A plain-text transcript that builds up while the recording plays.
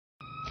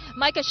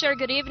Micah Sher,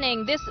 good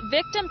evening. This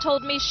victim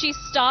told me she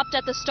stopped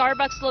at the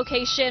Starbucks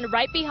location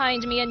right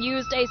behind me and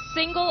used a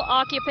single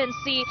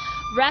occupancy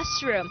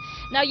restroom.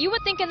 Now, you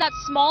would think in that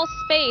small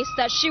space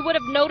that she would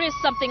have noticed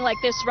something like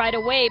this right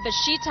away, but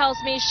she tells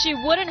me she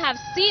wouldn't have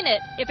seen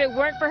it if it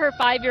weren't for her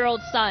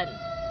 5-year-old son.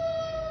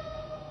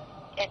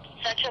 It's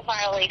such a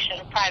violation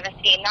of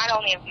privacy, not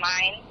only of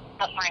mine,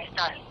 but my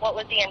son. What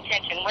was the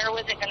intention? Where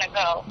was it going to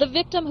go? The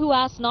victim, who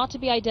asked not to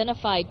be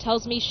identified,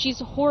 tells me she's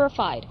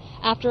horrified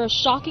after a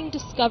shocking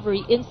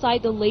discovery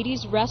inside the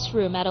ladies'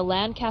 restroom at a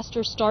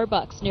Lancaster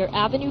Starbucks near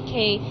Avenue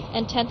K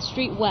and 10th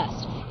Street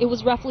West. It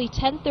was roughly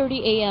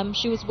 10:30 a.m.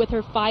 She was with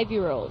her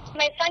 5-year-old.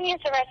 My son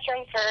used the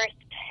restroom first,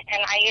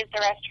 and I used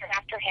the restroom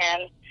after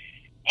him,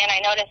 and I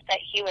noticed that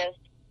he was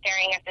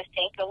staring at the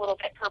sink a little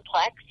bit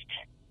perplexed,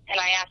 and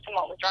I asked him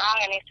what was wrong,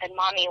 and he said,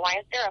 "Mommy, why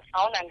is there a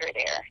phone under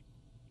there?"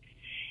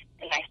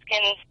 And my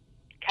skin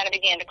kind of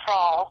began to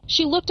crawl.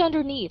 She looked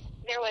underneath.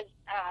 There was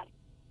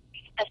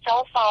a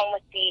cell phone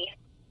with the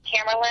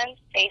camera lens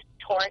faced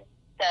towards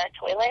the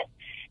toilet,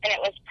 and it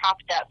was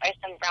propped up by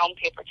some brown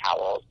paper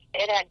towels.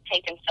 It had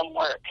taken some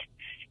work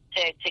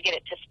to get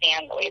it to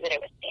stand the way that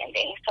it was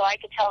standing, so I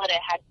could tell that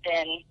it had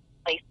been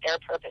placed there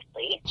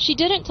purposely. She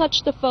didn't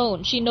touch the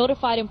phone. She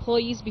notified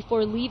employees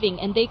before leaving,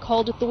 and they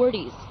called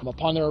authorities.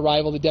 Upon their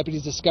arrival, the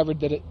deputies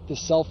discovered that the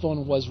cell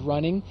phone was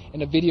running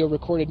in a video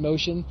recorded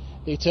motion.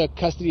 They took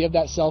custody of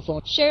that cell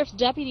phone. Sheriff's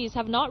deputies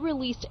have not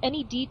released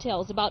any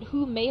details about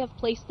who may have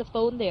placed the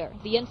phone there.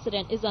 The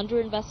incident is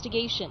under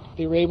investigation.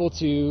 They were able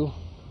to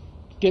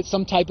get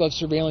some type of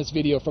surveillance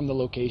video from the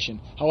location.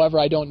 However,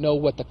 I don't know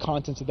what the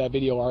contents of that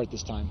video are at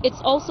this time. It's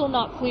also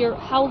not clear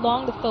how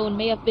long the phone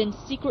may have been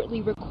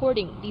secretly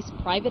recording these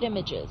private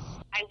images.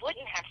 I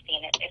wouldn't have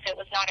seen it if it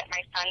was not at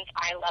my son's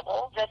eye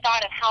level. The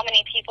thought of how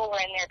many people were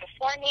in there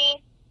before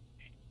me,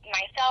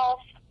 myself,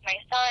 my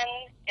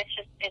son, it's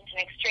an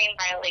extreme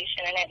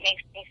violation, and it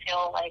makes me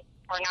feel like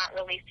we're not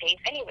really safe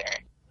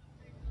anywhere.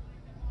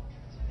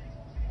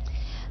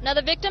 Now,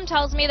 the victim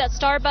tells me that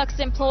Starbucks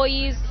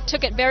employees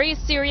took it very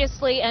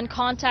seriously and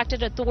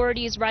contacted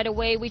authorities right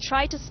away. We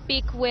tried to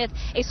speak with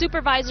a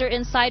supervisor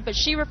inside, but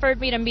she referred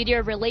me to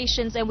media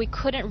relations, and we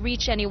couldn't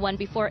reach anyone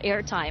before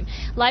airtime.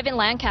 Live in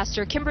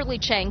Lancaster, Kimberly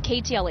Cheng,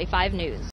 KTLA 5 News.